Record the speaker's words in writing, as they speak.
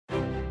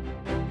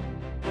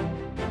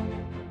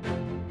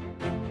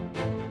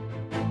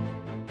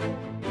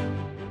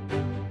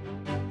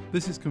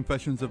This is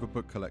Confessions of a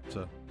Book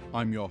Collector.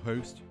 I'm your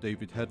host,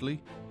 David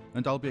Headley,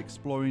 and I'll be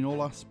exploring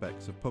all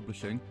aspects of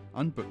publishing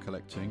and book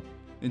collecting,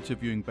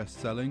 interviewing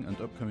best-selling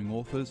and upcoming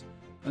authors,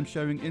 and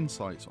sharing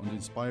insights on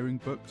inspiring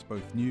books,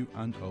 both new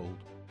and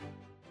old.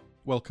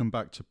 Welcome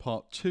back to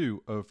part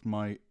 2 of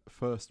my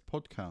first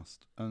podcast,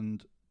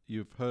 and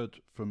you've heard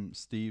from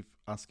Steve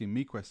asking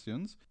me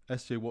questions.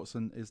 S.J.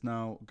 Watson is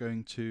now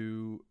going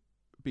to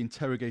be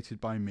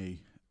interrogated by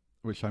me,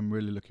 which I'm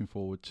really looking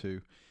forward to,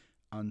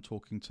 and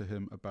talking to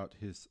him about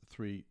his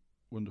 3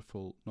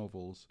 wonderful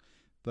novels.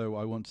 Though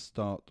I want to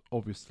start,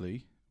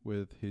 obviously,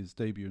 with his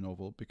debut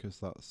novel,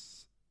 because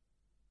that's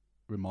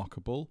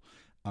remarkable,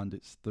 and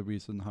it's the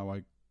reason how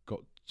I got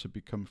to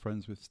become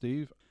friends with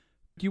Steve.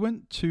 You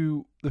went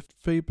to the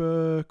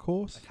Faber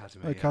course?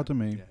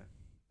 Academy. Yeah.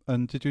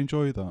 And did you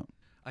enjoy that?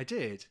 I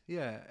did,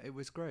 yeah. It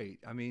was great.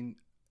 I mean,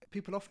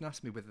 people often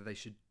ask me whether they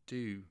should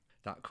do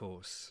that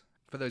course.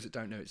 For those that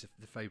don't know, it's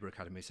the Faber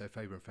Academy. So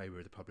Faber and Faber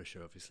are the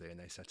publisher, obviously, and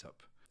they set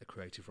up a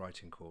creative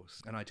writing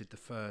course. And I did the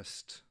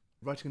first,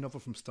 writing a novel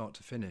from start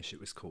to finish, it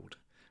was called.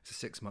 It's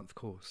a 6-month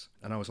course.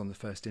 And I was on the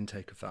first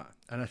intake of that.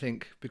 And I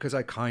think because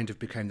I kind of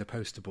became the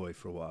poster boy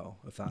for a while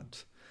of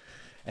that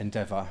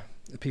endeavour,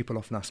 people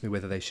often ask me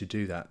whether they should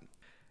do that.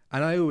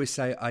 And I always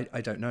say,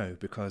 I don't know,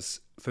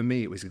 because for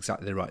me, it was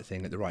exactly the right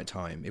thing at the right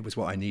time. It was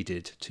what I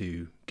needed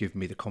to give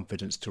me the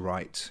confidence to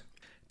write,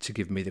 to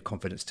give me the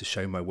confidence to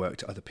show my work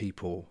to other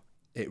people.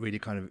 It really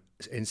kind of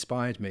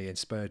inspired me and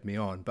spurred me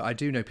on. But I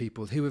do know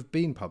people who have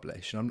been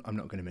published, and I'm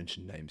not going to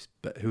mention names,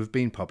 but who have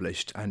been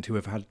published and who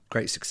have had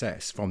great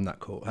success from that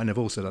course, and have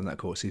also done that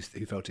course, who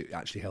felt it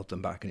actually held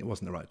them back and it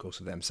wasn't the right course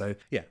for them. So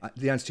yeah,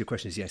 the answer to your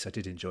question is yes, I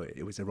did enjoy it.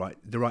 It was the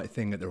right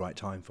thing at the right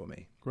time for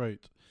me.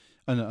 Great.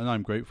 And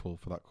I'm grateful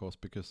for that course,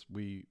 because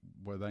we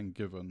were then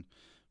given,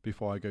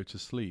 Before I Go to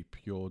Sleep,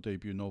 your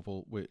debut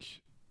novel,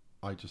 which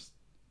I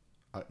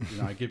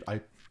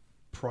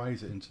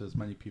prize it into as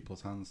many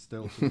people's hands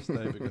still to this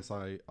day, because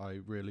I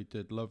really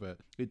did love it.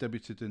 It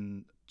debuted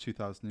in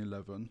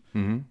 2011.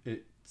 Mm-hmm.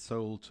 It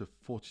sold to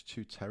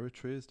 42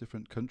 territories,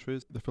 different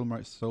countries. The film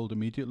rights sold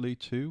immediately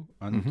too,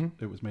 and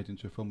it was made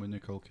into a film with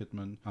Nicole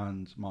Kidman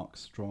and Mark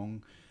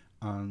Strong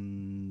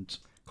and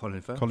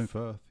Colin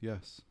Firth,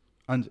 yes.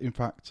 And in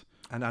fact...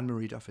 And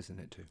Anne-Marie Duff is in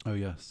it too. Oh,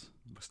 yes.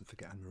 Mustn't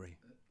forget Anne-Marie.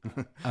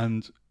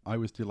 And I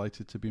was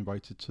delighted to be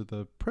invited to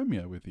the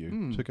premiere with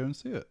you to go and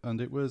see it.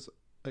 And it was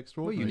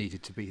extraordinary. Well, you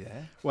needed to be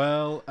there.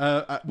 Well,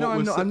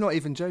 I'm not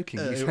even joking.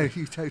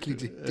 You totally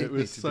did. It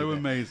was so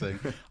amazing.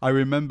 I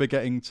remember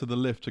getting to the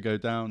lift to go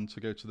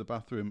to the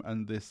bathroom,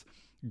 and this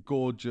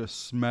gorgeous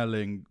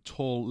smelling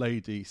tall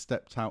lady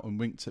stepped out and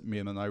winked at me,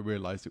 and then I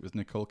realised it was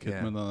Nicole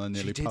Kidman, and I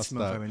nearly passed out. She did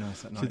smell very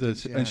nice that night. She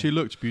did, and she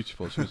looked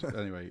beautiful. She was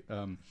anyway.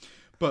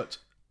 But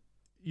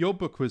your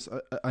book was,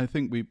 I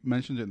think we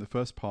mentioned it in the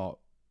first part,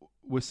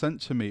 was sent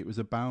to me. It was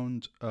a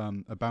bound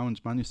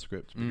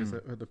manuscript, because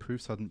the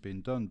proofs hadn't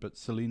been done. But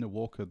Selina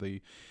Walker,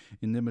 the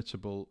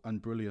inimitable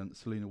and brilliant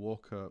Selina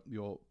Walker,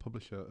 your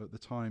publisher at the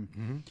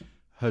time,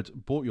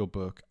 had bought your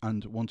book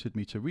and wanted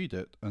me to read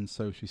it, and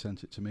so she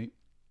sent it to me.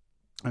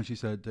 And she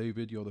said,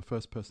 David, you're the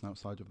first person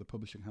outside of the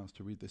publishing house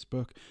to read this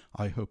book.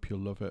 I hope you'll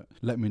love it.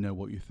 Let me know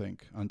what you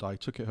think. And I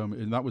took it home,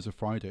 and that was a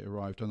Friday it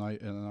arrived. And I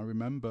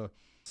remember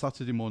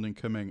Saturday morning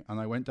coming, and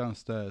I went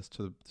downstairs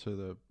to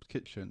the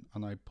kitchen,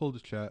 and I pulled a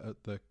chair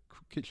at the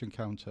kitchen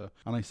counter,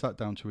 and I sat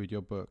down to read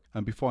your book.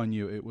 And before I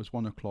knew it, it was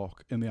 1:00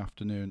 in the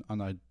afternoon,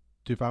 and I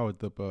devoured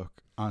the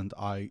book, and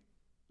I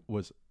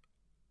was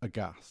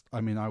aghast.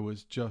 I mean, I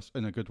was just,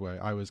 in a good way,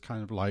 I was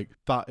kind of like,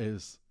 that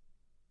is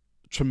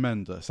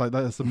tremendous. Like,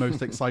 that's the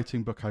most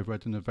exciting book I've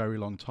read in a very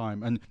long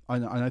time. And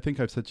I think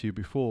I've said to you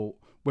before,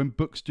 when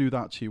books do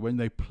that to you, when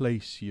they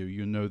place you,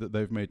 you know that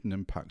they've made an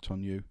impact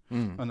on you.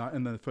 And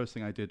then the first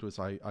thing I did was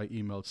I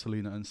emailed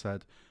Selina and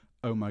said,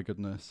 oh my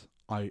goodness,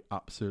 I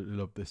absolutely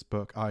love this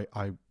book. I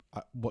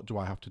what do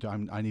I have to do?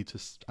 I need to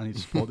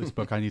support this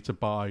book. I need to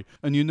buy.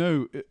 And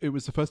it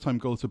was the first time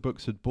Galter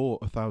Books had bought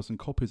 1,000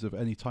 copies of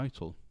any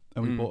title,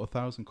 and we bought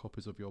 1,000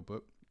 copies of your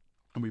book.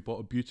 And we bought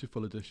a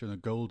beautiful edition, a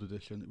gold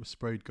edition. It was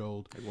sprayed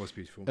gold. It was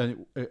beautiful.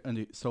 And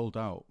it sold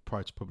out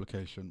prior to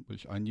publication,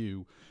 which I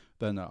knew.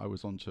 Then I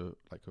was on to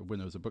like a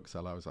winner as a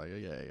bookseller. I was like,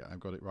 yeah, I've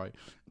got it right.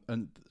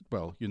 And,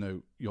 well,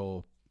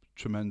 your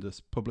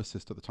tremendous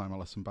publicist at the time,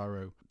 Alison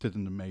Barrow, did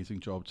an amazing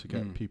job to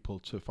get people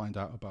to find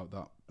out about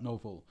that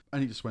novel.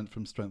 And it just went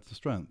from strength to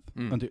strength.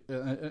 And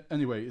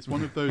anyway, it's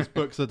one of those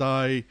books that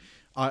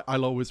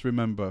I'll always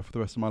remember for the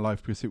rest of my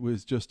life, because it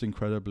was just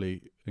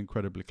incredibly,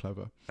 incredibly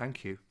clever.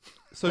 Thank you.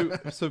 So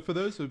for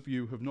those of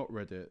you who have not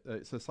read it,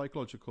 it's a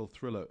psychological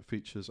thriller. It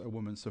features a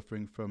woman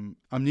suffering from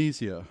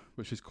amnesia,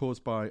 which is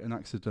caused by an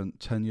accident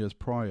 10 years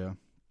prior.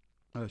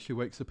 She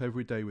wakes up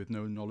every day with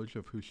no knowledge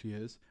of who she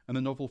is, and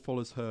the novel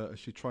follows her as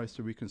she tries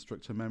to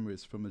reconstruct her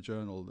memories from a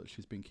journal that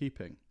she's been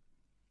keeping.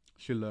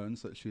 She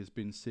learns that she has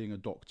been seeing a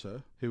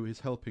doctor who is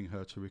helping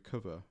her to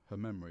recover her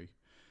memory,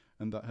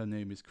 and that her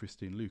name is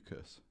Christine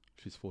Lucas.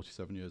 She's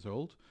 47 years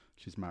old,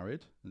 she's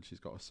married, and she's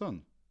got a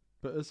son.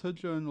 But as her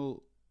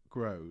journal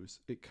grows,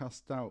 it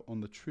casts doubt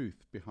on the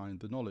truth behind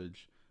the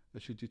knowledge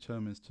as she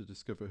determines to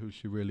discover who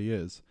she really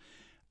is.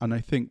 And I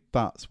think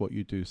that's what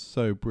you do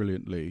so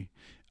brilliantly.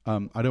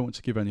 I don't want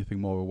to give anything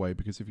more away,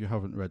 because if you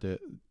haven't read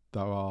it,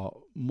 there are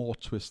more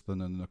twists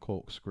than in a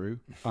corkscrew,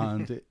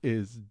 and it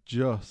is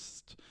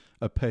just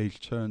a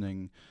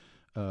page-turning,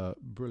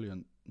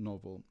 brilliant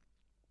novel.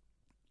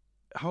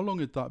 How long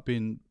had that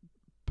been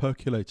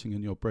percolating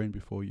in your brain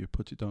before you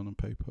put it down on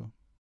paper?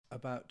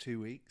 About 2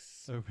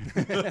 weeks. Oh.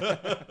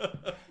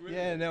 Really?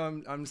 Yeah,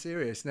 no, I'm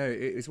serious. No,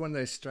 it was one of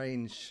those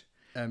strange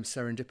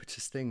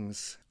serendipitous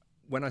things.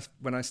 When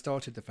I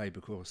started the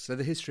Faber course, so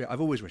the history,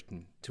 I've always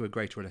written to a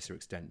greater or lesser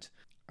extent,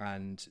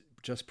 and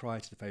just prior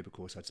to the Faber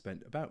course, I'd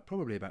spent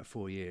probably about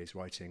 4 years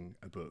writing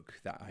a book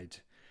that I'd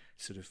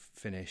sort of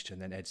finished and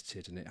then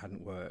edited, and it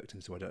hadn't worked,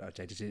 and so I'd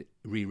edited it,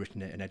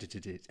 rewritten it, and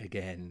edited it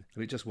again,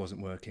 and it just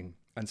wasn't working.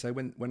 And so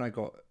when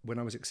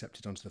I was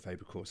accepted onto the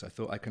Faber course, I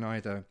thought I can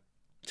either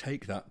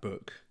take that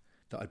book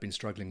that I'd been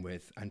struggling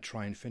with and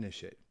try and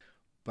finish it,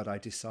 but I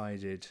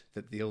decided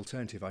that the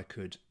alternative, I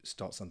could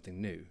start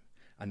something new.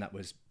 And that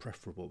was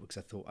preferable, because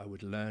I thought I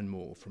would learn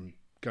more from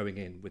going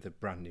in with a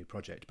brand new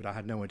project. But I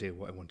had no idea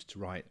what I wanted to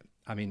write.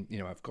 I mean,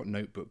 I've got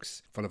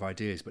notebooks full of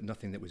ideas, but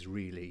nothing that was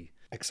really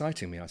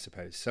exciting me, I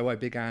suppose. So I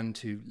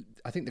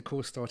think the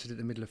course started at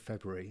the middle of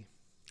February.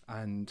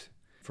 And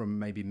from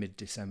maybe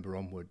mid-December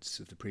onwards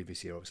of the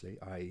previous year, obviously,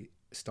 I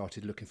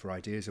started looking for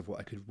ideas of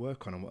what I could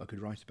work on and what I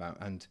could write about.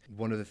 And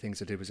one of the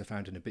things I did was I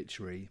found an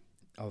obituary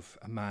of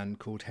a man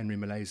called Henry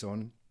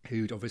Molaison,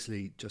 who'd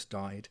obviously just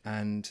died.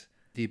 And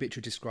the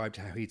obituary described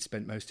how he'd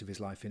spent most of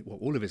his life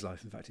all of his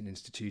life, in fact, in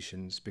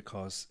institutions,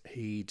 because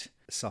he'd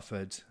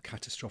suffered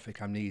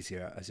catastrophic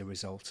amnesia as a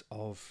result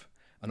of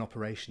an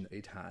operation that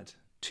he'd had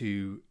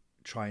to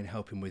try and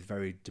help him with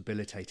very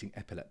debilitating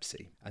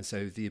epilepsy. And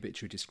so the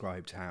obituary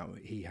described how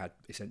he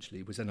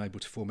was unable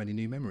to form any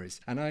new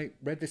memories. And I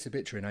read this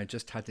obituary, and I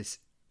just had this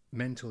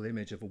mental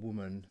image of a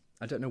woman.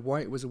 I don't know why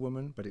it was a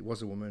woman, but it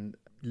was a woman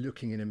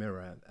looking in a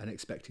mirror and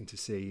expecting to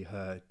see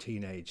her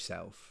teenage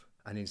self,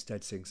 and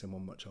instead seeing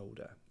someone much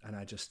older. And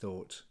I just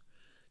thought,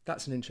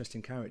 that's an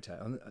interesting character.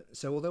 And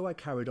so although I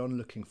carried on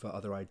looking for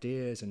other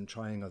ideas and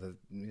trying other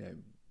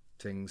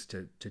things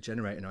to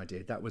generate an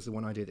idea, that was the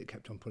one idea that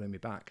kept on pulling me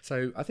back.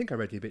 So I think I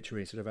read the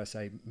obituary sort of, I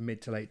say,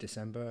 mid to late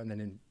December, and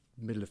then in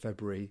middle of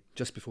February,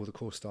 just before the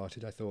course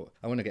started, I thought,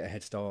 I want to get a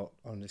head start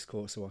on this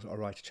course, so I'll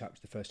write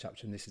the first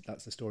chapter, and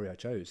that's the story I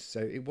chose. So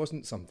it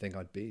wasn't something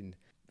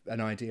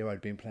an idea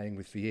I'd been playing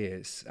with for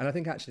years. And I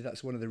think actually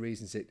that's one of the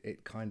reasons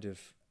it kind of,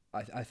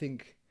 I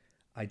think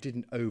I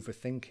didn't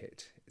overthink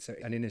it. So,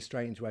 and in a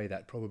strange way,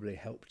 that probably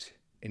helped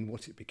in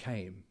what it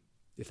became,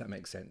 if that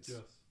makes sense.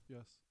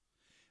 Yes.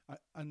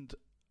 And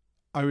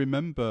I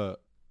remember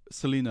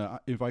Selina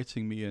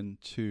inviting me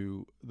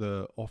into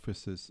the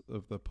offices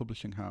of the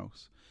publishing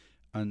house,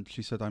 and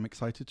she said, I'm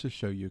excited to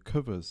show you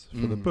covers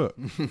for the book.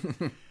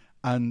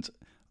 And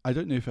I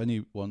don't know if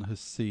anyone has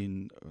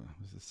seen,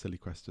 this is a silly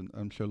question,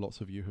 I'm sure lots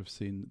of you have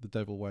seen The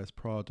Devil Wears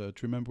Prada. Do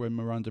you remember when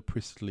Miranda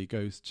Priestley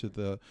goes to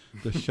the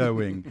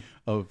showing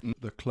of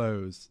the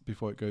clothes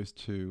before it goes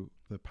to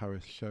the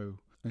Paris show,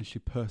 and she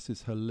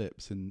purses her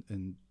lips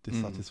in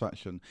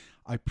dissatisfaction?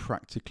 I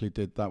practically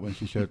did that when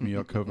she showed me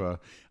your cover,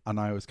 and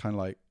I was kind of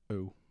like,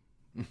 oh.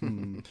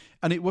 And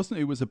it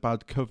was a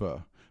bad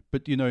cover,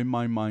 but in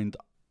my mind,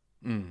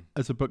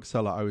 as a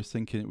bookseller, I was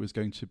thinking it was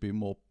going to be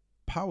more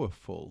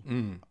powerful.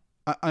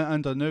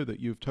 And I know that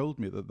you've told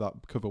me that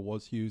cover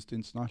was used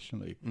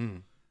internationally,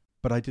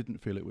 but I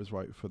didn't feel it was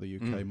right for the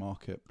UK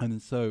market.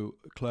 And so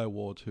Claire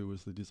Ward, who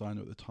was the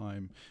designer at the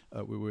time,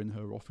 we were in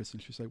her office,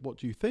 and she said, what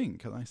do you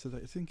think? And I said,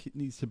 I think it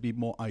needs to be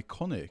more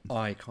iconic.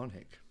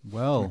 Iconic.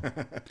 Well,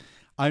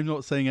 I'm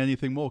not saying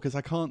anything more, because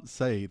I can't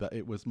say that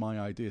it was my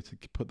idea to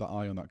put that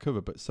eye on that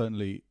cover, but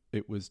certainly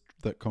it was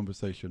that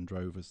conversation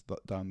drove us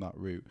down that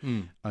route.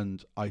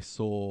 And I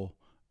saw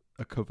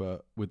a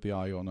cover with the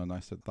eye on, and I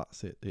said,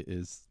 that's it.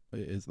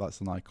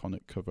 That's an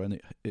iconic cover,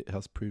 and it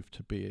has proved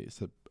to be.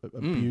 It's a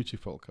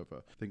beautiful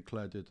cover. I think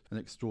Claire did an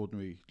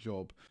extraordinary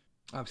job.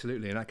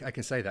 Absolutely, and I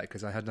can say that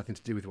because I had nothing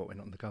to do with what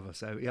went on the cover.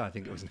 So yeah, I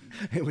think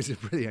it was a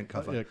brilliant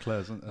cover. Yeah,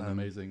 Claire's an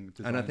amazing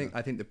designer. And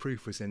I think the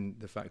proof was in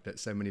the fact that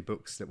so many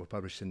books that were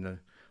published in the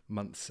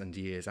months and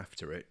years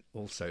after it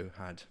also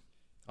had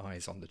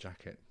eyes on the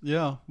jacket.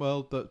 Yeah,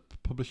 well, that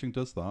publishing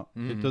does that.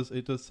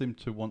 It does seem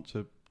to want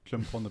to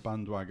jump on the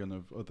bandwagon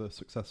of other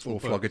successful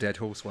books. Flog a dead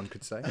horse, one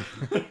could say.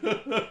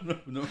 No,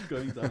 not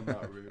going down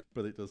that route,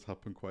 but it does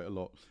happen quite a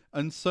lot.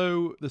 And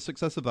so the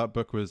success of that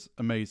book was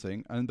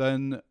amazing. And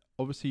then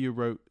obviously you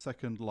wrote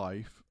Second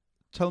Life.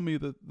 Tell me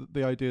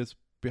the ideas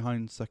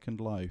behind Second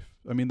Life.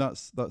 I mean,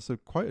 that's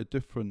quite a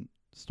different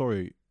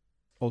story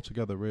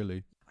altogether,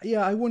 really.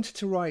 Yeah, I wanted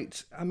to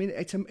write, I mean,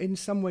 in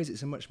some ways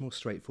it's a much more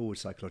straightforward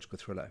psychological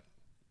thriller.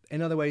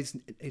 In other ways,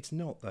 it's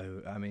not,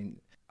 though. I mean,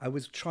 I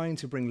was trying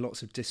to bring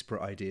lots of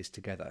disparate ideas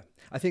together.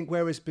 I think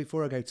whereas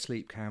Before I Go to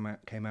Sleep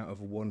came out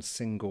of one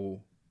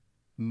single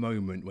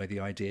moment where the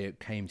idea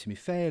came to me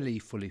fairly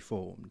fully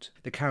formed,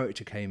 the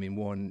character came in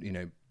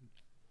one,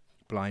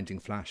 blinding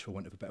flash, for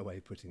want of a better way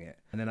of putting it.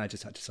 And then I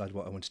just had to decide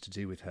what I wanted to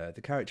do with her.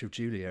 The character of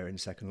Julia in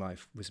Second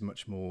Life was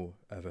much more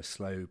of a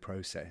slow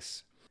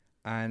process.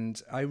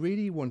 And I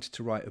really wanted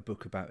to write a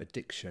book about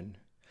addiction.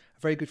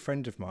 A very good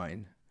friend of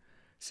mine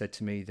said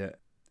to me that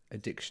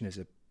addiction is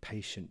a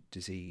patient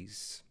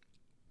disease,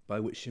 by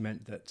which she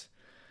meant that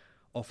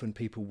often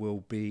people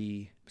will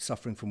be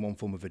suffering from one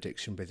form of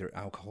addiction, whether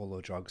alcohol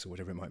or drugs or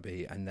whatever it might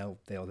be, and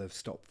they'll have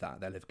stopped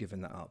that, they'll have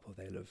given that up, or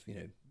they'll have,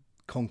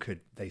 conquered,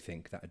 they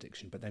think, that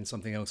addiction, but then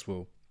something else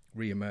will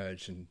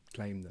re-emerge and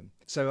claim them.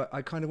 So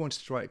I kind of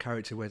wanted to write a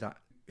character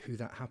who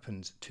that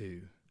happened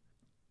to.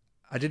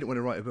 I didn't want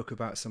to write a book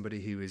about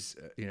somebody who is,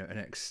 an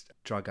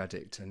ex-drug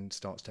addict and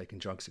starts taking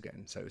drugs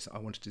again. So I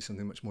wanted to do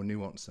something much more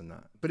nuanced than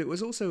that. But it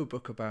was also a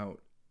book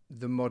about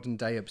the modern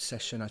day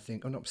obsession, I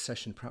think, or not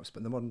obsession perhaps,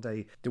 but the modern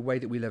day, the way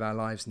that we live our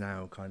lives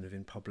now, kind of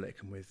in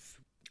public and with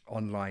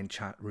online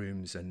chat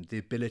rooms, and the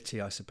ability,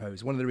 I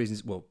suppose, one of the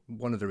reasons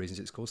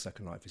it's called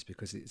Second Life is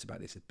because it's about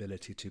this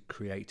ability to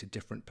create a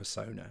different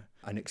persona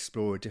and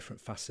explore a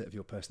different facet of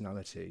your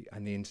personality.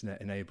 And the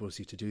internet enables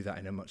you to do that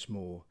in a much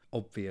more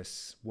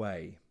obvious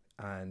way.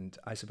 And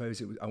I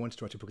suppose I wanted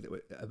to write a book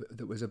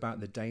that was about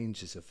the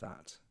dangers of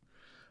that.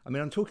 I mean,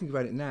 I'm talking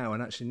about it now,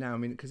 and actually now,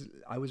 because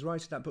I was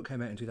writing, that book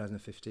came out in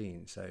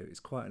 2015, so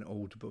it's quite an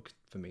old book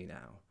for me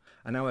now.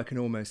 And now I can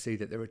almost see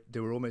that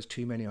there were almost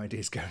too many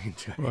ideas going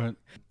into it. Right.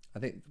 I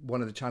think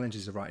one of the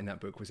challenges of writing that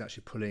book was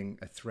actually pulling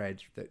a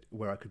thread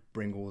where I could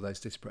bring all those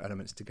disparate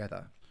elements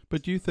together.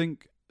 But do you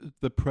think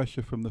the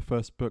pressure from the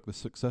first book, the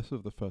success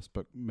of the first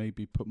book,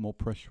 maybe put more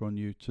pressure on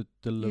you to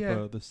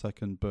deliver the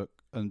second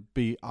book and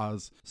be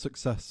as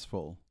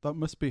successful? That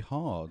must be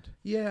hard.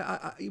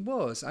 Yeah, it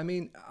was. I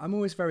mean, I'm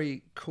always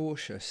very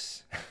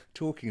cautious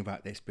talking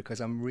about this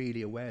because I'm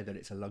really aware that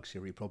it's a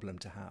luxury problem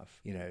to have.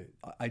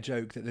 I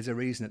joke that there's a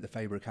reason that the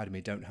Faber Academy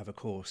don't have a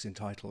course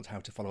entitled How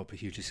to Follow Up a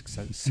Hugely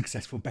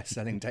Successful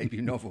Best-Selling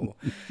Debut Novel.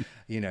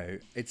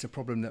 It's a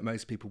problem that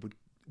most people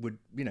would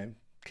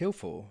kill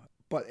for.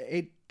 But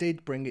it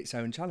did bring its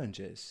own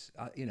challenges.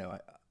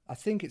 I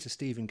think it's a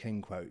Stephen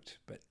King quote,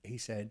 but he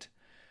said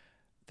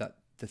that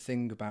the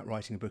thing about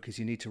writing a book is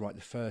you need to write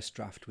the first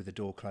draft with the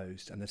door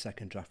closed and the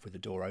second draft with the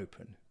door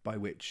open, by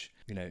which,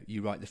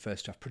 you write the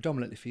first draft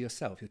predominantly for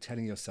yourself. You're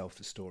telling yourself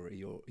the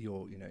story.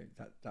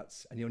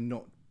 And you're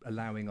not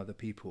allowing other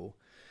people's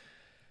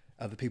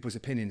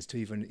opinions to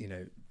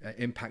even,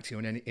 impact you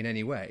in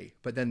any way.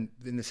 But then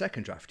in the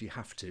second draft, you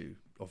have to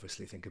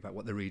obviously think about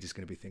what the reader's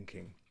going to be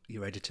thinking,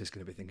 your editor's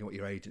going to be thinking, what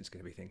your agent's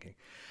going to be thinking.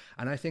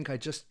 And I think I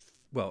just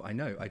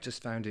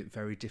found it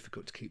very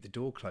difficult to keep the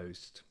door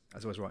closed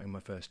as I was writing my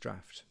first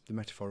draft, the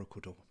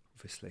metaphorical door,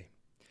 obviously.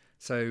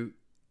 So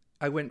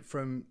I wrote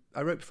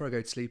Before I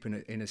Go to Sleep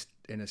in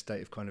a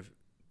state of kind of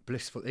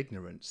blissful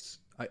ignorance.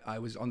 I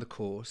was on the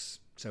course,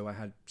 so I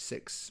had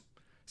 6-7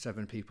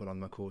 people on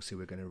my course who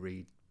were going to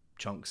read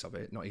chunks of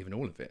it, not even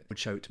all of it. I would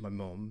show it to my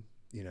mum,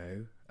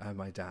 and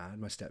my dad,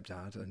 my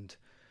stepdad,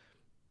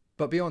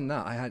 but beyond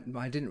that,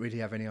 I didn't really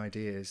have any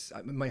ideas.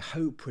 My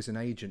hope was an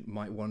agent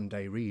might one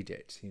day read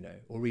it,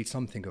 or read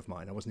something of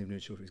mine. I wasn't even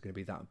sure if it was going to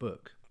be that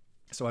book.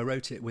 So I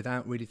wrote it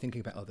without really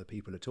thinking about other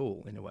people at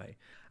all, in a way.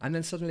 And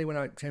then suddenly when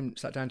I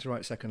sat down to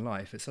write Second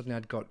Life,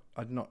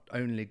 I'd not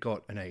only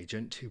got an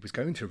agent who was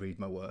going to read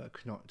my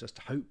work, not just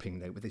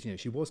hoping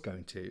she was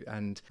going to,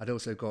 and I'd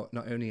also got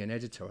not only an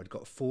editor, I'd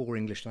got 4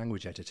 English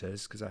language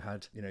editors, because I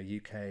had,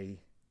 UK,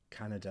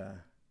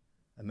 Canada,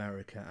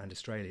 America and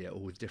Australia, all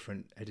with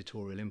different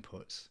editorial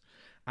inputs.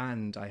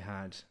 And I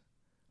had,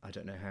 I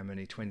don't know how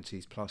many,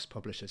 20s plus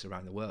publishers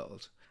around the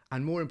world.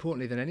 And more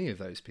important than any of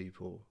those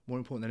people,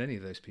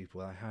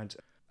 I had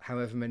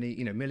however many,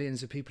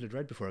 millions of people had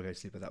read Before I Go to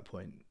Sleep at that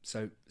point.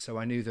 So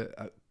I knew that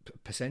a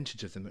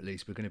percentage of them at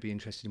least were going to be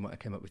interested in what I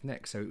came up with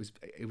next. So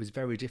it was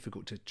very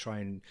difficult to try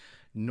and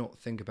not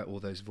think about all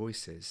those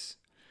voices.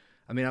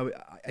 I mean,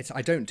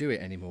 I don't do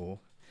it anymore.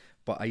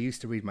 But I used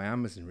to read my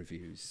Amazon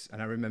reviews,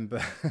 and I remember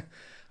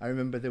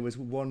there was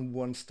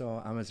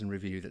one-star Amazon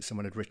review that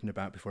someone had written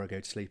about Before I Go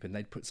to Sleep, and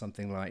they'd put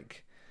something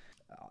like,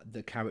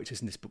 the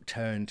characters in this book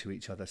turn to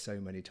each other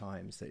so many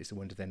times that it's a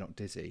wonder they're not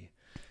dizzy.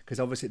 Because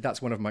obviously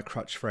that's one of my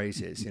crutch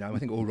phrases. I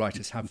think all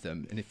writers have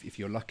them, and if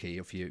you're lucky,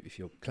 if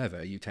you're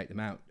clever, you take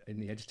them out in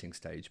the editing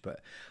stage.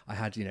 But I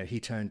had, he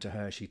turned to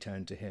her, she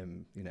turned to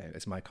him,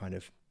 as my kind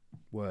of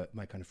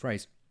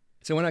phrase.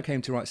 So when I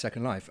came to write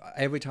Second Life,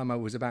 every time I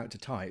was about to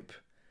type,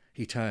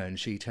 he turned,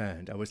 she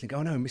turned, I was thinking,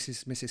 oh no,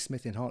 Mrs.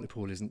 Smith in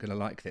Hartlepool isn't going to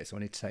like this, so I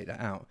need to take that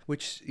out,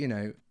 which,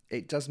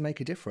 it does make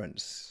a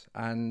difference.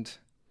 And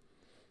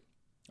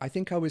I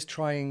think I was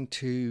trying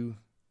too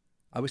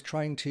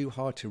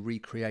hard to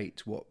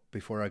recreate what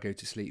Before I Go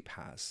to Sleep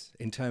has,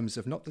 in terms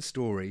of not the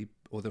story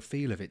or the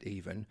feel of it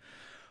even,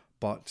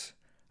 but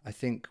I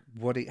think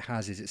what it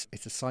has is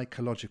it's a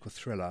psychological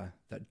thriller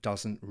that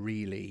doesn't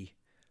really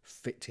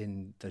fit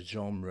in the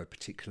genre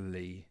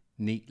particularly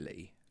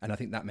neatly. And I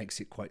think that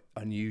makes it quite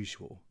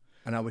unusual.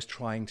 And I was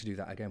trying to do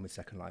that again with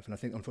Second Life. And I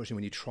think, unfortunately,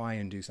 when you try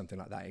and do something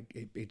like that,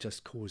 it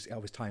just I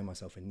was tying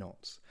myself in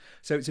knots.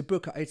 So it's a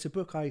book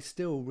I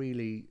still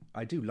really,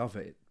 I do love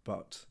it,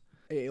 but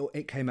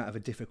it came out of a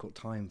difficult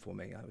time for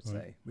me, I would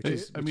say.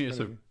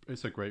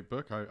 It's a great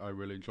book. I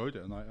really enjoyed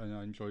it, and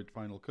I enjoyed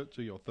Final Cut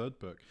to your third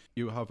book.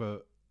 You have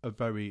a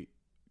very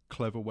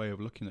clever way of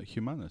looking at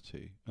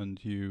humanity, and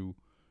you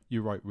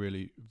write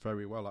really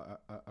very well.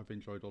 I've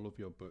enjoyed all of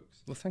your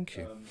books. Well, thank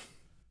you.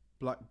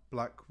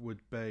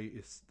 Blackwood Bay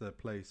is the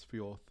place for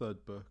your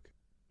third book.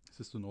 It's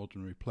just an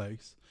ordinary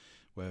place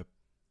where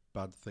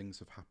bad things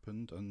have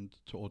happened and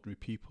to ordinary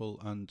people,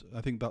 and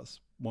I think that's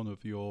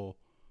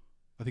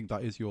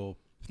that is your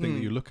thing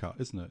that you look at,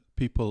 isn't it?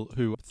 People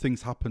who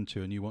things happen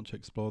to, and you want to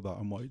explore that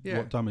and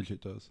what damage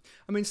it does.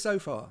 I mean, so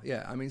far,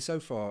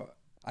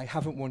 I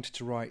haven't wanted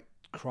to write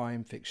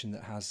crime fiction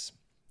that has,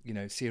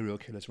 serial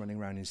killers running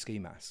around in ski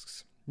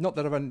masks. Not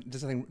that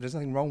there's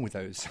nothing wrong with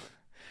those.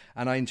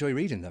 And I enjoy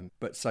reading them,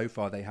 but so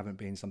far they haven't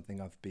been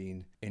something I've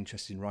been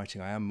interested in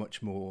writing.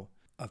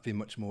 I've been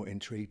much more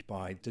intrigued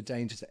by the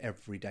dangers that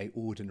everyday,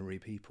 ordinary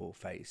people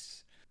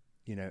face.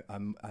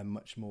 I'm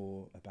much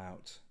more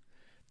about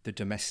the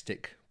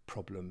domestic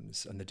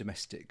problems and the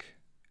domestic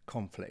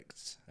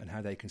conflicts and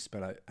how they can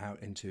spill out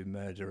into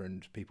murder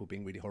and people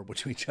being really horrible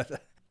to each other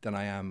than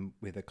I am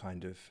with a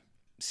kind of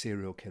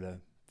serial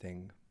killer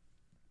thing.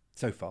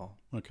 So far.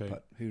 Okay.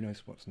 But who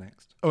knows what's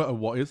next?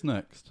 What is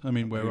next? I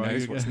mean, where are you?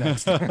 Who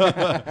knows what's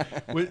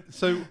next?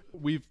 So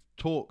we've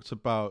talked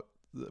about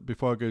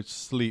Before I Go to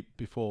Sleep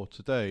before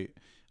today,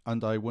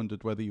 and I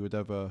wondered whether you would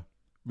ever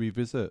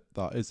revisit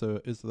that.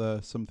 Is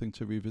there something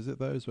to revisit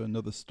there? Is there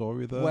another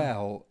story there?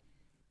 Well,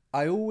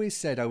 I always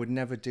said I would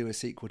never do a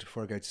sequel to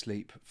Before I Go to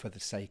Sleep for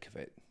the sake of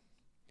it.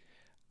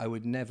 I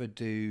would never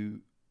do,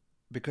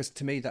 because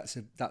to me that's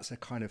a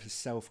kind of a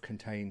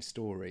self-contained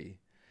story.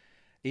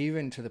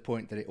 Even to the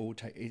point that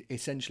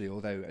essentially,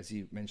 although, as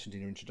you mentioned in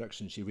your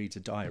introduction, she reads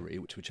a diary,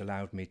 which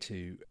allowed me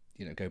to,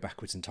 go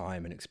backwards in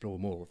time and explore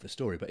more of the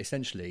story. But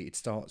essentially, it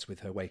starts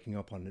with her waking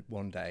up on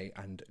one day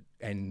and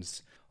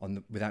ends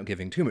without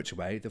giving too much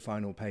away. The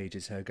final page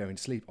is her going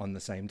to sleep on the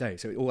same day.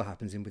 So it all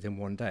happens within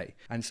one day.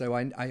 And so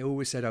I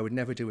always said I would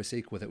never do a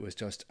sequel that was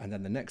just, and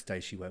then the next day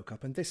she woke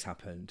up and this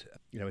happened,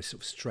 a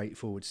sort of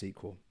straightforward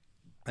sequel.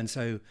 And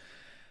so...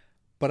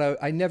 But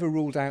I never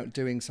ruled out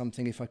doing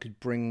something if I could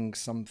doing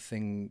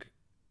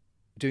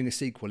a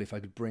sequel if I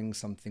could bring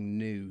something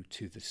new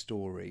to the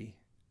story.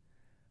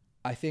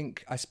 I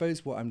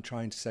suppose what I'm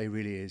trying to say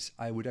really is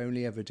I would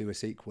only ever do a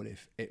sequel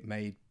if it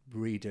made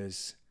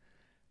readers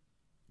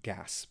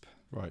gasp.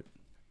 Right.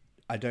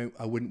 I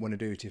wouldn't want to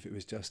do it if it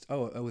was just,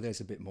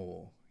 there's a bit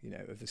more,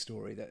 of the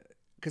story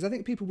because I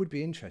think people would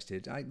be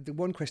interested. The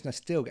one question I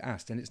still get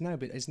asked, and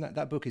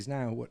that book is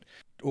now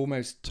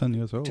almost 10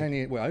 years old.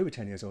 Over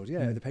 10 years old.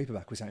 Yeah, the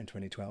paperback was out in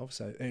 2012.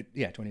 So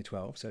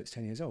 2012. So it's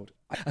 10 years old.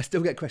 I still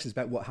get questions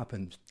about what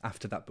happened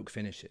after that book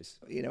finishes.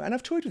 And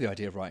I've toyed with the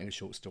idea of writing a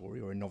short story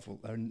or a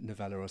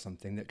novella or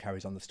something that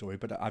carries on the story,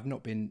 but I've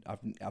not been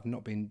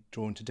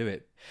drawn to do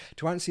it.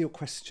 To answer your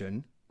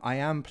question, I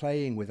am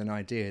playing with an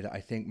idea that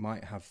I think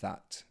might have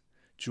that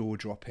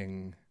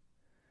jaw-dropping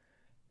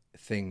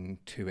thing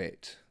to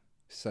it.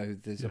 So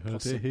there's a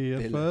possibility.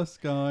 Here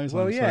first, guys.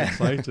 Well, I'm so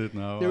excited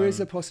now. There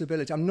is a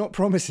possibility. I'm not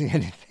promising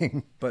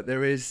anything, but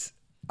there is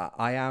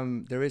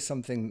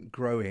something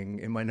growing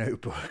in my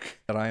notebook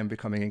that I am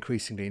becoming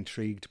increasingly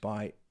intrigued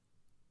by.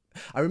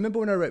 I remember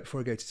when I wrote Before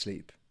I Go to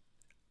Sleep,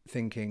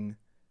 thinking,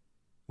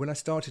 when I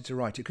started to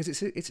write it, because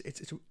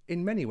it's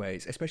in many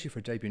ways, especially for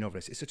a debut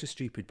novelist, it's such a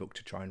stupid book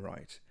to try and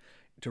write.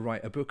 To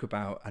write a book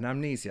about an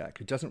amnesiac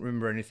who doesn't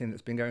remember anything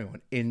that's been going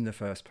on in the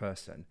first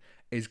person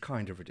is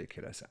kind of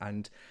ridiculous.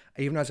 And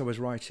even as I was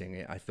writing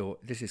it, I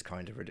thought, this is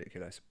kind of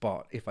ridiculous.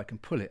 But if I can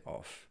pull it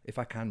off, if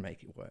I can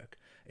make it work,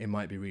 it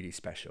might be really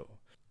special.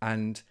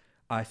 And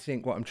I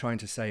think what I'm trying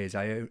to say is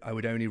I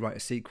would only write a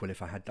sequel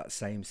if I had that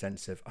same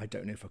sense of, I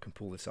don't know if I can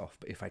pull this off,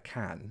 but if I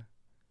can,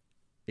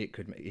 it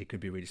could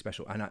be really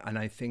special. And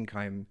I think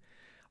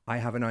I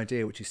have an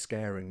idea which is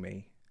scaring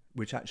me,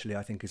 which actually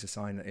I think is a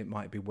sign that it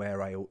might be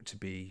where I ought to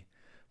be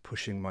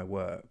pushing my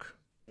work.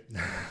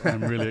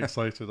 I'm really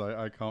excited.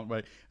 I can't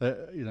wait.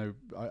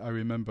 I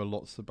remember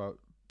lots about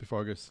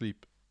Before I Go to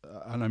Sleep.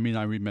 And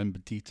I remember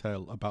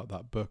detail about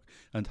that book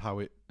and how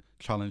it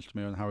challenged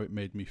me and how it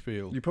made me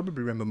feel. You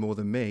probably remember more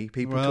than me.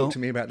 People talk to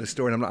me about the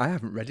story and I'm like, I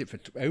haven't read it for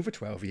over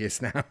 12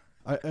 years now.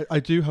 I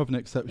do have an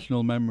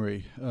exceptional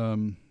memory.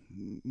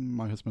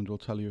 My husband will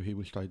tell you he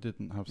wished I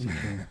didn't have such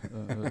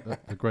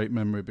a great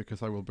memory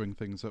because I will bring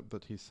things up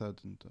that he said.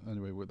 And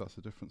anyway, that's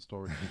a different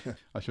story.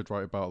 I should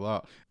write about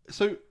that.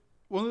 So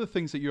one of the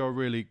things that you are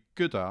really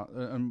good at,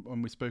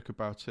 and we spoke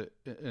about it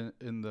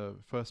in the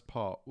first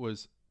part,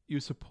 was you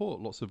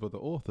support lots of other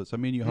authors. I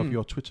mean, you have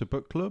your Twitter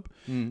book club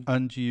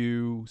and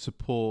you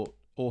support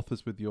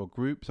authors with your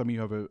groups. I mean,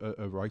 you have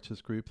a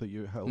writers group that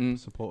you help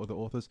support other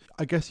authors.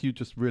 I guess you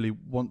just really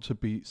want to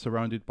be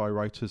surrounded by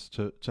writers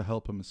to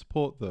help them and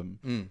support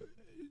them.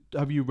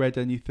 Have you read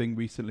anything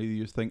recently that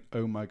you just think,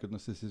 oh my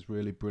goodness, this is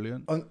really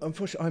brilliant?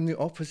 Unfortunately, I'm the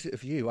opposite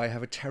of you. I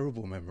have a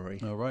terrible memory.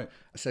 Oh, right.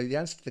 So the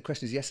answer to the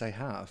question is yes, I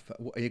have.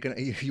 But what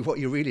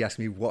you're really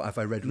asking me, what have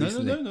I read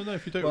recently? No.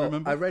 If you don't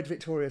remember. I read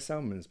Victoria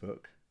Salmon's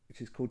book. which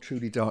is called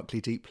Truly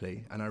Darkly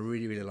Deeply, and I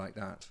really, really like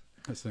that.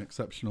 It's an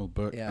exceptional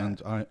book, Yeah. and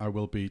I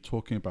will be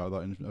talking about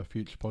that in a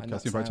future And podcast.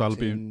 that's In fact, out I'll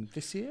be in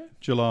this year.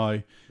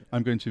 July.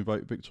 I'm going to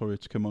invite Victoria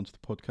to come onto the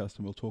podcast,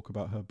 and we'll talk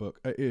about her book.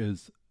 It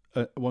is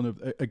one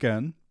of,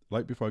 again,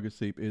 like Before I Go to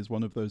Sleep, is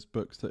one of those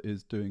books that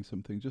is doing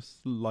something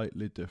just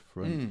slightly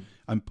different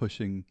and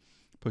pushing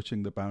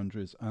the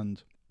boundaries.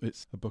 And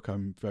it's a book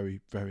I'm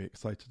very, very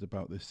excited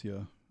about this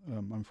year.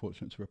 I'm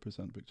fortunate to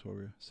represent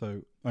Victoria,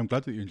 so I'm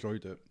glad that you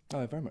enjoyed it.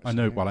 Oh, very much. I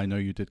know. So, yeah. Well, I know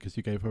you did, because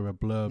you gave her a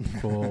blurb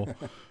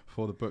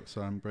for the book,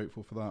 so I'm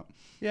grateful for that.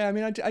 Yeah, I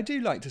mean, I do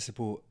like to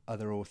support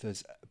other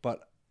authors,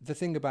 but the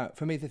thing about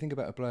a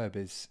blurb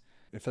is,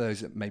 for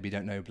those that maybe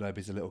don't know, a blurb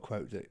is a little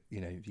quote that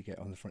you get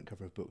on the front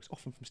cover of books,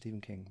 often from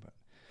Stephen King, but.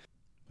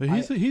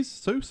 He's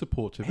so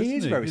supportive, isn't he? He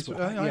is very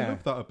supportive. I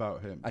love that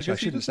about him. Actually, I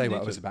shouldn't say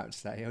what I was about to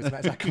say.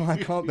 I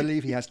can't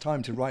believe he has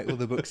time to write all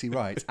the books he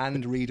writes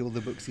and read all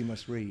the books he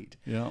must read.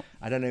 Yeah.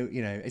 I don't know,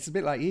 it's a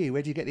bit like you.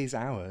 Where do you get these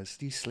hours?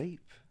 Do you sleep?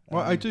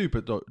 Well, I do,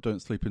 but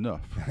don't sleep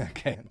enough.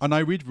 Okay. And I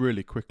read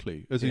really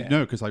quickly, as you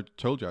know, because I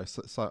told you I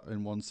sat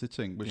in one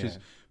sitting, which is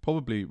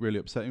probably really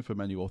upsetting for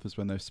many authors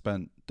when they've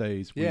spent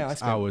days,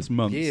 weeks, hours,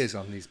 months, years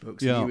on these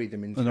books. Yeah, and you read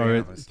them in 3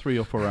 hours. 3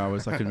 or 4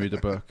 hours. I can read a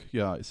book.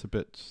 Yeah, it's a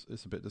bit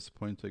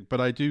disappointing, but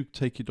I do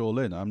take it all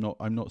in. I'm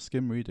not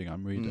skim reading.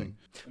 I'm reading.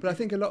 But I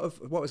think a lot of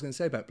what I was going to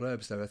say about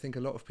blurbs, though, I think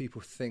a lot of people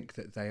think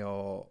that they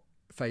are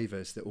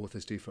favours that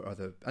authors do for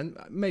other, and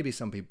maybe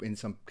some people, in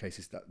some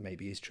cases that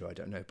maybe is true, I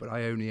don't know, but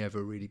I only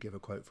ever really give a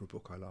quote for a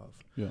book I love.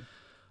 Yeah,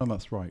 and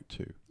that's right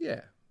too.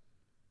 Yeah,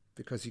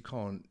 because you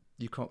can't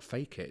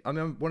fake it. I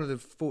mean, one of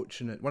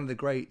the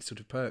great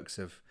sort of perks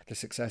of the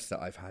success that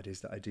I've had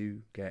is that I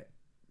do get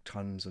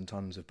tons and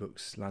tons of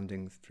books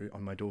landing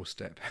on my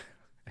doorstep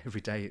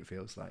every day, it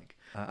feels like.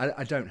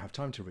 I don't have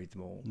time to read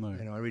them all. No.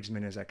 I read as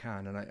many as I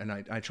can, and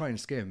I try and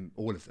skim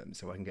all of them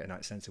so I can get a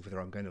nice sense of whether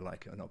I'm going to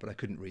like it or not, but I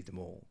couldn't read them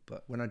all.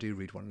 But when I do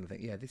read one, I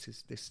think, yeah, this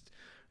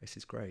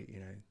is great.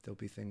 There'll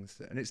be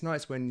things and it's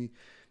nice when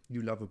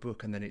you love a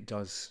book and then it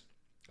does.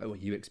 Well,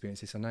 you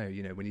experience this, I know.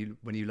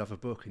 When you love a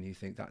book and you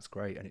think that's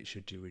great and it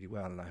should do really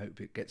well, and I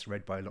hope it gets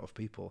read by a lot of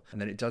people,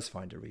 and then it does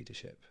find a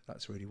readership.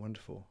 That's really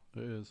wonderful.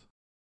 It is.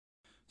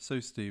 So,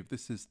 Steve,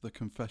 this is the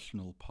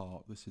confessional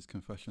part. This is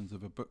Confessions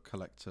of a Book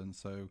Collector, and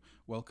so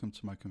welcome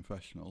to my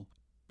confessional.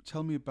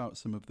 Tell me about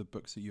some of the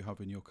books that you have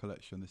in your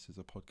collection. This is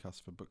a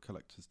podcast for book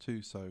collectors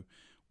too, so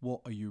what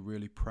are you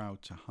really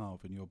proud to have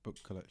in your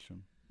book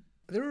collection?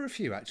 There are a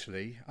few,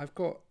 actually. I've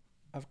got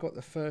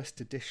the first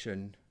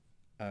edition,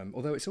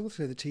 although it's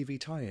also the TV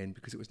tie-in,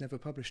 because it was never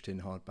published in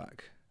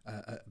hardback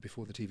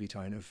before the TV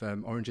tie-in, of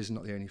Oranges Are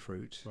Not the Only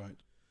Fruit. Right.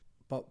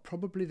 But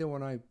probably the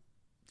one I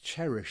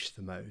cherish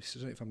the most, I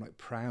don't know if I'm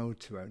proud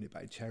to own it,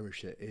 but I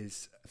cherish it,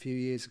 is a few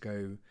years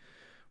ago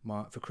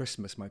for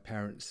Christmas my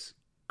parents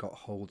got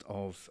hold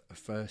of a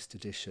first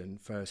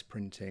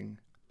printing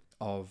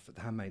of The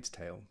Handmaid's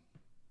Tale,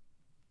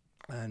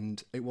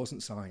 and it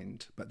wasn't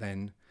signed, but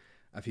then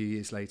a few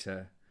years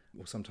later,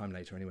 or sometime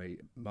later anyway,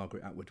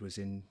 Margaret Atwood was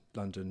in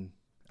London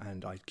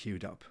and I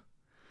queued up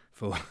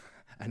for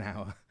an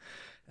hour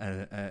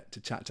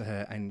to chat to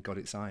her and got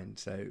it signed.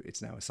 So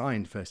it's now a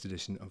signed first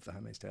edition of The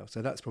Handmaid's Tale.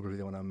 So that's probably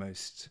the one I'm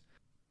most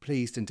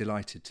pleased and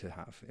delighted to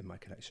have in my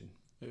collection.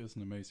 It is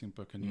an amazing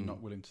book, and you're not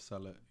willing to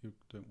sell it. You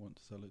don't want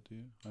to sell it, do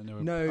you?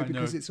 No,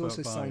 because it's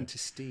also signed to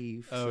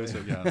Steve. Oh, so.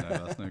 Yeah, no,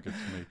 that's no good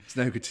to me. It's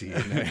no good to you,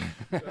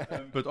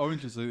 no. But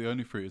Oranges Are the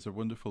Only Fruit is a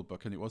wonderful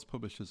book, and it was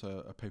published as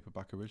a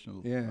paperback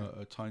original,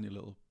 a tiny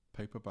little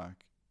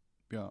paperback.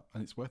 Yeah,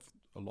 and it's worth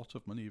a lot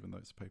of money, even though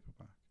it's a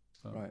paperback.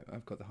 So. Right,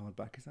 I've got the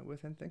hardback. Is that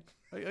worth anything?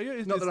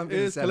 Not that I'm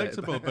going to sell it,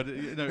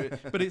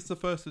 collectible, but it's the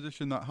first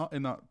edition that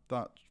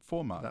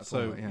format.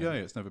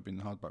 It's never been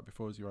hardback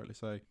before, as you rightly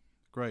say.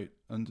 Great.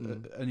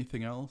 And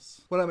anything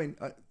else? Well, I mean,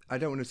 I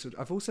don't want to.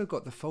 I've also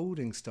got The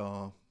Folding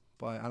Star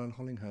by Alan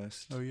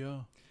Hollinghurst. Oh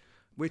yeah.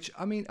 Which,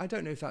 I mean, I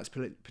don't know if that's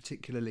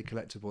particularly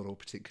collectible or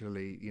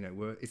particularly,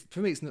 for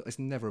me, it's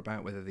never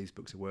about whether these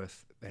books are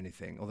worth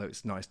anything. Although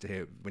it's nice to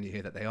hear when you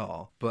hear that they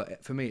are.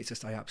 But for me, it's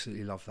just I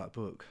absolutely love that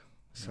book.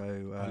 So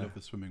I love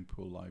the swimming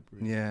pool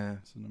library. Yeah,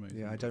 it's an amazing.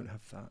 Yeah, book. I don't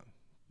have that.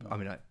 No. I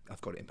mean,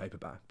 I've got it in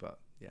paperback, but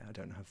yeah, I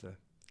don't have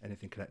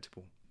anything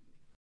collectible.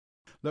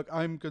 Look,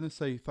 I'm going to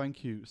say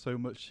thank you so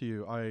much to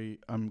you. I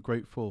am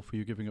grateful for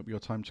you giving up your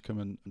time to come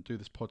and do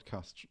this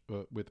podcast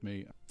with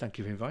me. Thank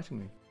you for inviting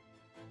me.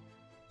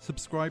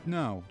 Subscribe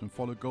now and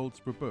follow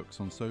Goldsborough Books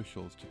on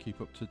socials to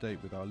keep up to date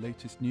with our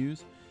latest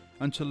news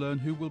and to learn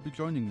who will be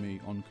joining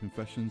me on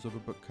Confessions of a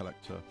Book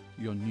Collector,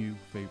 your new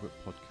favourite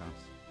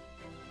podcast.